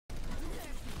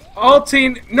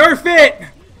Ulting, nerf it!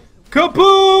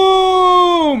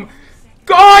 Kaboom!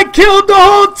 God killed the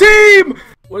whole team!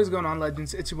 What is going on,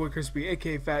 legends? It's your boy Crispy,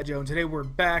 aka Fat Joe, and today we're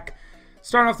back,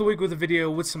 starting off the week with a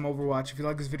video with some Overwatch. If you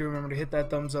like this video, remember to hit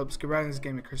that thumbs up, get right in this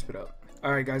game and crisp it up.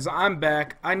 Alright guys, I'm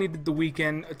back. I needed the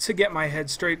weekend to get my head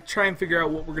straight, try and figure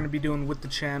out what we're going to be doing with the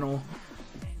channel.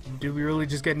 Did we really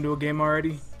just get into a game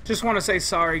already? Just want to say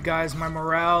sorry guys, my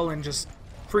morale and just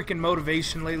freaking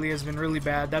motivation lately has been really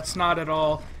bad. That's not at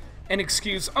all an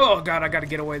excuse. Oh god, I gotta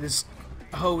get away. This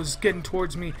hose getting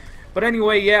towards me. But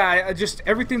anyway, yeah, I just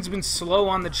everything's been slow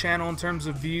on the channel in terms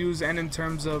of views and in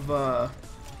terms of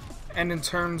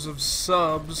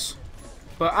subs.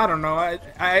 But I don't know.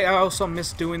 I also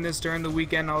miss doing this during the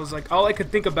weekend. I was like, all I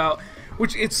could think about,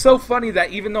 which it's so funny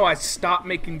that even though I stopped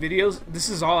making videos, this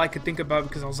is all I could think about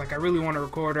because I was like, I really want to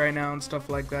record right now and stuff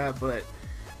like that. But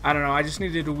I don't know. I just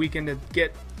needed a weekend to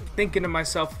get thinking to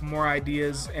myself more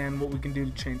ideas and what we can do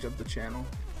to change up the channel.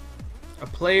 A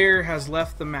player has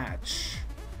left the match.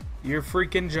 You're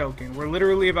freaking joking. We're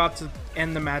literally about to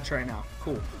end the match right now.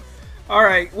 Cool.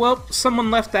 Alright, well,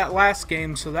 someone left that last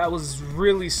game, so that was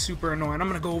really super annoying. I'm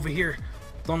gonna go over here.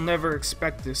 They'll never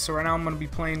expect this. So right now I'm gonna be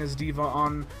playing as D.Va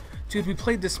on... Dude, we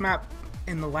played this map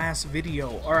in the last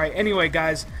video. Alright, anyway,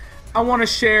 guys, I want to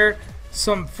share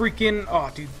some freaking... Oh,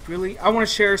 dude, really? I want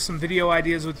to share some video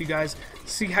ideas with you guys.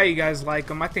 See how you guys like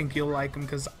them. I think you'll like them,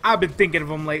 because I've been thinking of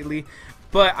them lately.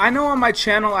 But I know on my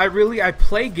channel, I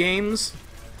play games...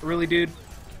 Really, dude?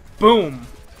 Boom.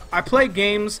 I play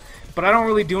games, but I don't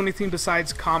really do anything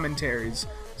besides commentaries.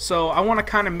 So I want to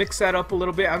kind of mix that up a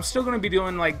little bit. I'm still going to be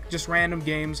doing like just random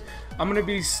games. I'm going to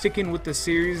be sticking with the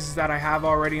series that I have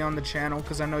already on the channel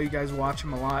because I know you guys watch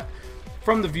them a lot.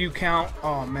 From the view count,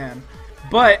 oh man.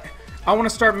 But I want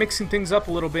to start mixing things up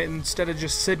a little bit instead of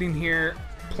just sitting here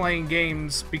playing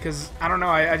games because I don't know,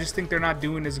 I just think they're not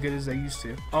doing as good as they used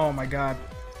to. Oh my god.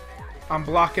 I'm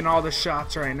blocking all the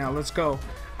shots right now. Let's go.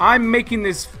 I'm making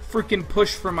this freaking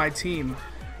push for my team.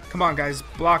 Come on, guys.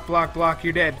 Block, block, block.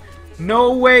 You're dead.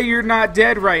 No way you're not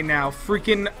dead right now.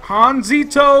 Freaking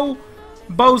Hanzito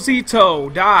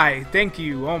Bozito. Die. Thank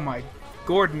you. Oh, my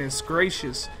goodness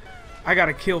gracious. I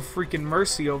gotta kill freaking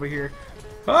Mercy over here.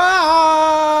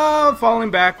 Ah!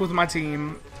 Falling back with my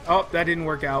team. Oh, that didn't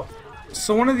work out.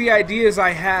 So one of the ideas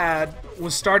I had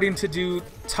was starting to do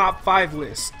top 5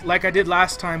 lists. Like I did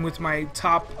last time with my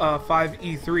top 5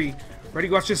 E3. Ready?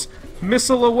 Watch this.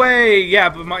 Missile away! Yeah,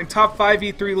 but my top 5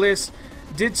 E3 list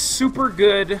did super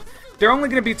good. They're only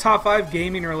going to be top 5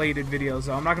 gaming related videos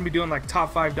though. I'm not going to be doing like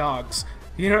top 5 dogs.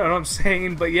 You know what I'm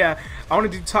saying? But yeah, I want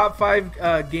to do top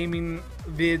 5 gaming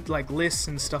vid like lists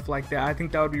and stuff like that. I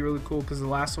think that would be really cool because the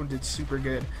last one did super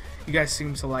good. You guys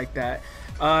seem to like that.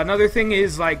 Another thing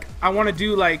is like I want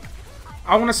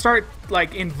to start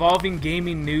like involving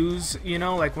gaming news, you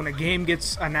know, like when a game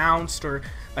gets announced or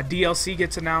a DLC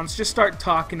gets announced, just start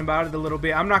talking about it a little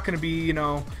bit. I'm not going to be, you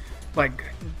know, like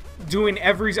doing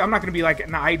I'm not going to be like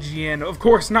an IGN. Of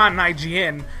course not an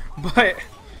IGN, but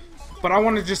I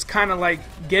want to just kind of like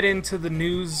get into the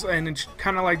news and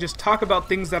kind of like just talk about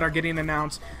things that are getting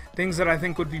announced, things that I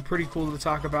think would be pretty cool to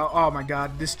talk about. Oh my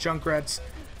god, this Junkrat's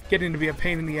getting to be a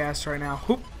pain in the ass right now.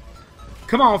 Whoop.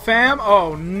 Come on, fam.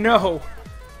 Oh no.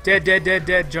 Dead, dead, dead,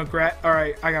 dead, Junkrat.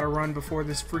 Alright, I gotta run before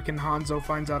this freaking Hanzo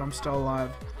finds out I'm still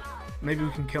alive. Maybe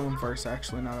we can kill him first,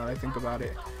 actually, now that I think about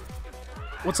it.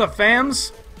 What's up,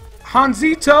 fams?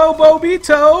 Hanzito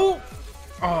Bobito!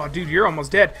 Oh, dude, you're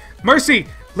almost dead. Mercy,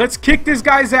 let's kick this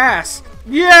guy's ass.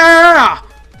 Yeah!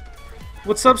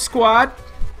 What's up, squad?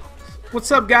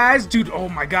 What's up, guys? Dude, oh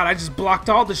my god, I just blocked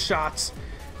all the shots.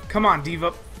 Come on,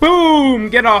 D.Va. Boom!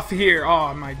 Get off here.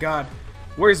 Oh my god.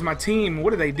 Where's my team?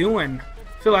 What are they doing?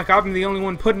 I feel like I'm the only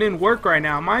one putting in work right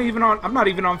now. I'm not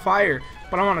even on fire,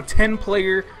 but I'm on a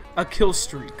 10-player kill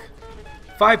streak.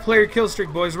 5-player kill streak,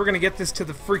 boys. We're gonna get this to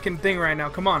the freaking thing right now.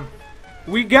 Come on.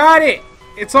 We got it!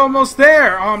 It's almost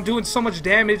there! Oh, I'm doing so much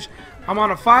damage. I'm on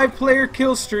a 5-player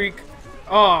kill streak.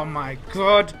 Oh my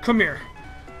god. Come here.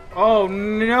 Oh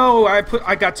no,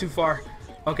 I got too far.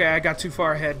 Okay, I got too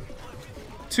far ahead.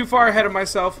 Too far ahead of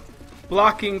myself.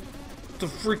 Blocking the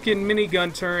freaking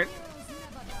minigun turret.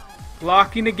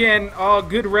 Blocking again. Oh,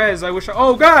 good res. I wish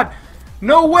oh god!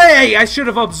 No way! I should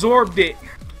have absorbed it.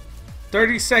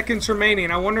 30 seconds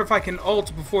remaining. I wonder if I can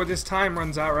ult before this time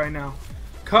runs out right now.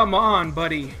 Come on,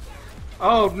 buddy.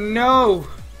 Oh no!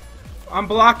 I'm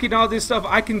blocking all this stuff.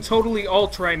 I can totally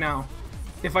ult right now.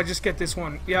 If I just get this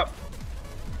one. Yep.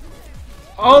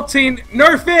 Ulting.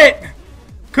 Nerf it!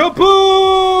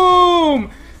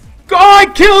 Kaboom!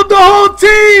 God killed the whole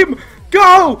team!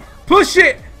 Go! Push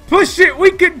it! Push it!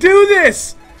 We can do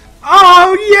this!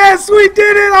 Oh yes, we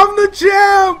did it! I'm the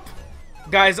champ!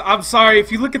 Guys, I'm sorry.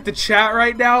 If you look at the chat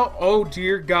right now, oh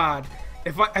dear God.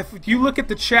 If you look at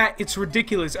the chat, it's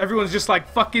ridiculous. Everyone's just like,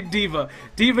 fucking diva.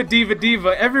 Diva, diva,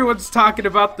 diva. Everyone's talking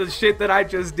about the shit that I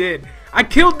just did. I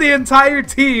killed the entire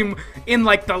team in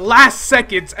like the last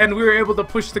seconds, and we were able to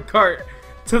push the cart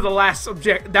to the last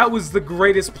object. That was the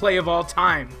greatest play of all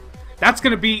time. That's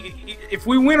going to be, if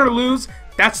we win or lose,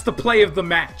 that's the play of the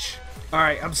match.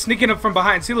 Alright, I'm sneaking up from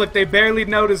behind. See, look, they barely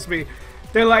noticed me.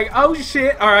 They're like, oh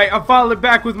shit. Alright, I'm following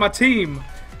back with my team.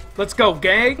 Let's go,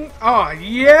 gang. Oh,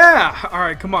 yeah.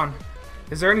 Alright, come on.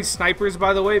 Is there any snipers,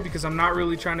 by the way? Because I'm not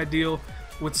really trying to deal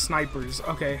with snipers.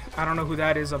 Okay, I don't know who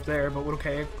that is up there, but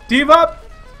okay. Diva up!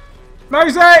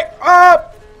 Mercy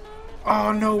up!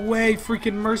 Oh, no way.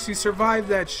 Freaking Mercy survived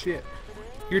that shit.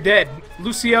 You're dead.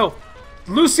 Lucio.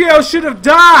 Lucio should have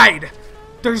died!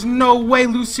 There's no way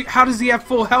Lucio... How does he have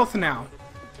full health now?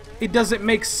 It doesn't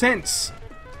make sense.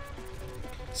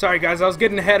 Sorry guys, I was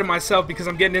getting ahead of myself because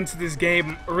I'm getting into this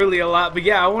game really a lot. But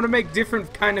yeah, I want to make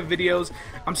different kind of videos.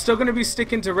 I'm still going to be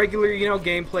sticking to regular, you know,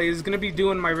 gameplays. Going to be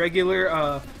doing my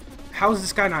regular, how is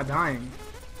this guy not dying?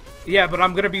 Yeah, but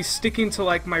I'm going to be sticking to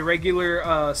like my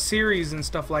regular series and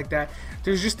stuff like that.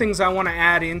 There's just things I want to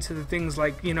add into the things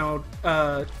like, you know,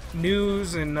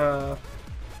 news and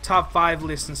top 5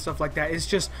 lists and stuff like that. It's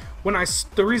just when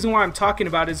the reason why I'm talking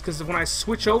about it is because when I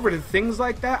switch over to things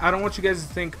like that, I don't want you guys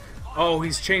to think, oh,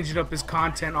 he's changing up his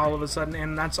content all of a sudden,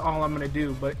 and that's all I'm gonna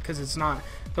do. But because it's not,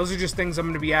 those are just things I'm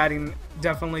gonna be adding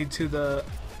definitely to the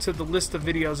list of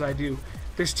videos I do.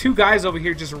 There's 2 guys over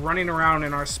here just running around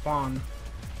in our spawn.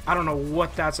 I don't know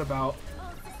what that's about,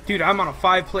 dude. I'm on a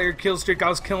 5-player kill streak. I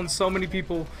was killing so many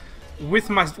people with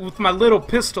my little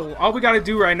pistol. All we gotta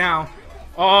do right now.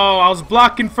 Oh, I was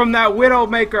blocking from that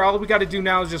Widowmaker. All we gotta do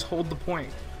now is just hold the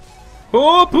point.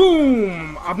 Oh,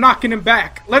 boom! I'm knocking him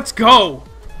back. Let's go.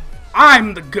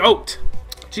 I'm the GOAT.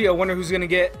 Gee, I wonder who's gonna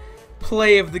get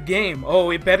play of the game. Oh,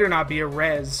 it better not be a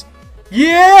res.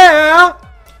 Yeah!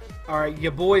 Alright,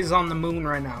 your boy's on the moon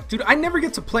right now. Dude, I never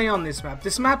get to play on this map.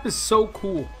 This map is so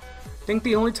cool. I think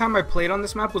the only time I played on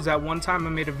this map was that one time I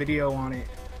made a video on it.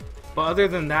 But other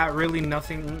than that, really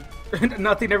nothing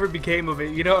nothing ever became of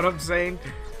it. You know what I'm saying?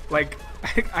 Like,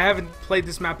 I haven't played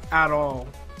this map at all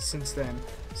since then.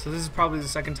 So this is probably the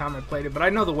second time I played it. But I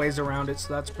know the ways around it,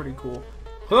 so that's pretty cool.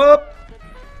 Up.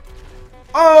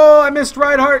 Oh, I missed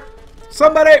Reinhardt.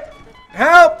 Somebody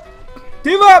help.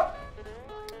 Give up.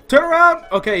 Turn around.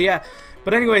 Okay, yeah.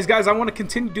 But anyways, guys, I want to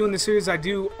continue doing the series I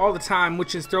do all the time,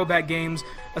 which is Throwback Games.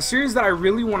 A series that I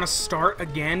really want to start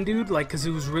again, dude, like, because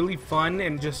it was really fun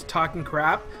and just talking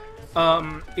crap,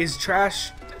 is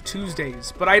Trash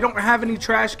Tuesdays. But I don't have any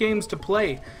trash games to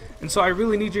play. And so I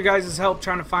really need your guys' help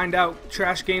trying to find out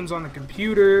trash games on the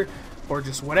computer or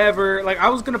just whatever. Like, I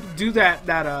was going to do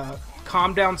that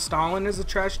Calm Down Stalin as a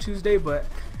Trash Tuesday, but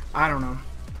I don't know.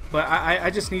 But I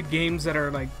just need games that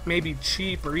are, like, maybe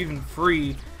cheap or even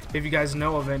free, if you guys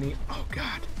know of any. Oh,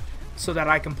 God. So that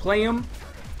I can play them,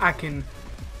 I can,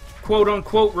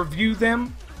 quote-unquote, review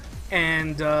them,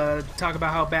 and talk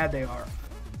about how bad they are.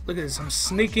 Look at this. I'm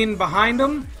sneaking behind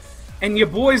them, and your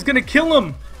boy's going to kill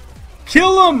him.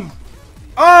 Kill him!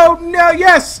 Oh, no,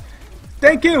 yes!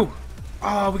 Thank you!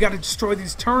 Oh, we got to destroy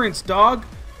these turrets, dog.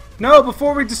 No,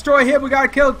 before we destroy him, we got to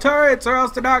kill turrets, or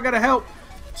else they're not going to help.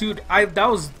 Dude, that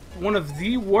was one of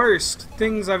the worst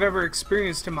things I've ever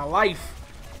experienced in my life.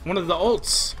 One of the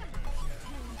ults.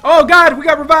 Oh, God, we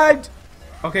got revived!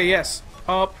 Okay, yes.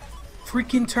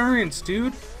 Freaking turrets,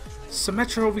 dude.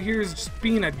 Symmetra over here is just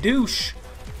being a douche.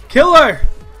 Kill her!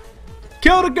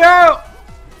 Kill the girl!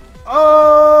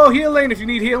 Oh, healing. If you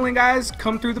need healing, guys,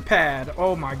 come through the pad.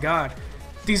 Oh, my God.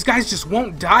 These guys just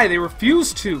won't die. They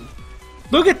refuse to.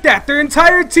 Look at that. Their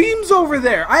entire team's over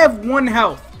there. I have 1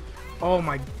 health. Oh,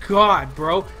 my God,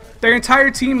 bro. Their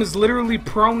entire team is literally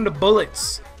prone to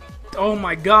bullets. Oh,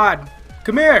 my God.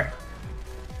 Come here.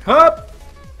 Hup.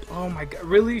 Oh, my God.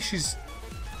 Really? She's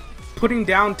putting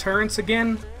down turrets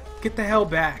again? Get the hell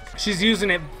back. She's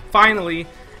using it, finally,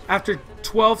 after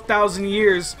 12,000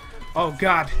 years. Oh,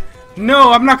 God.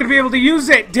 No, I'm not going to be able to use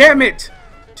it. Damn it.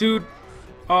 Dude.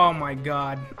 Oh, my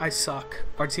God. I suck.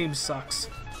 Our team sucks.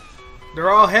 They're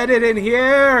all headed in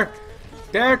here.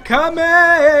 They're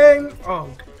coming. Oh,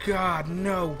 God,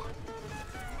 no.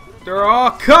 They're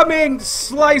all coming.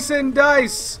 Slice and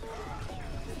dice.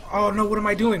 Oh, no, what am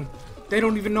I doing? They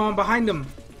don't even know I'm behind them.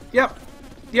 Yep.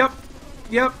 Yep.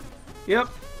 Yep. Yep.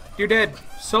 You're dead.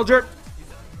 Soldier.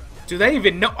 Do they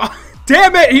even know? Oh,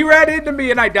 damn it. He ran into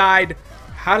me and I died.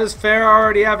 How does Pharah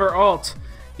already have her ult?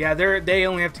 Yeah, they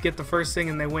only have to get the first thing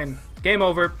and they win. Game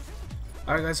over.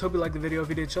 Alright, guys. Hope you liked the video. If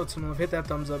you did, show it to some love. Hit that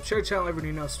thumbs up. Share the channel.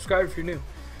 Everybody know. Subscribe if you're new.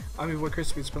 I'm your boy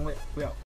Crispy. It's been lit. We out.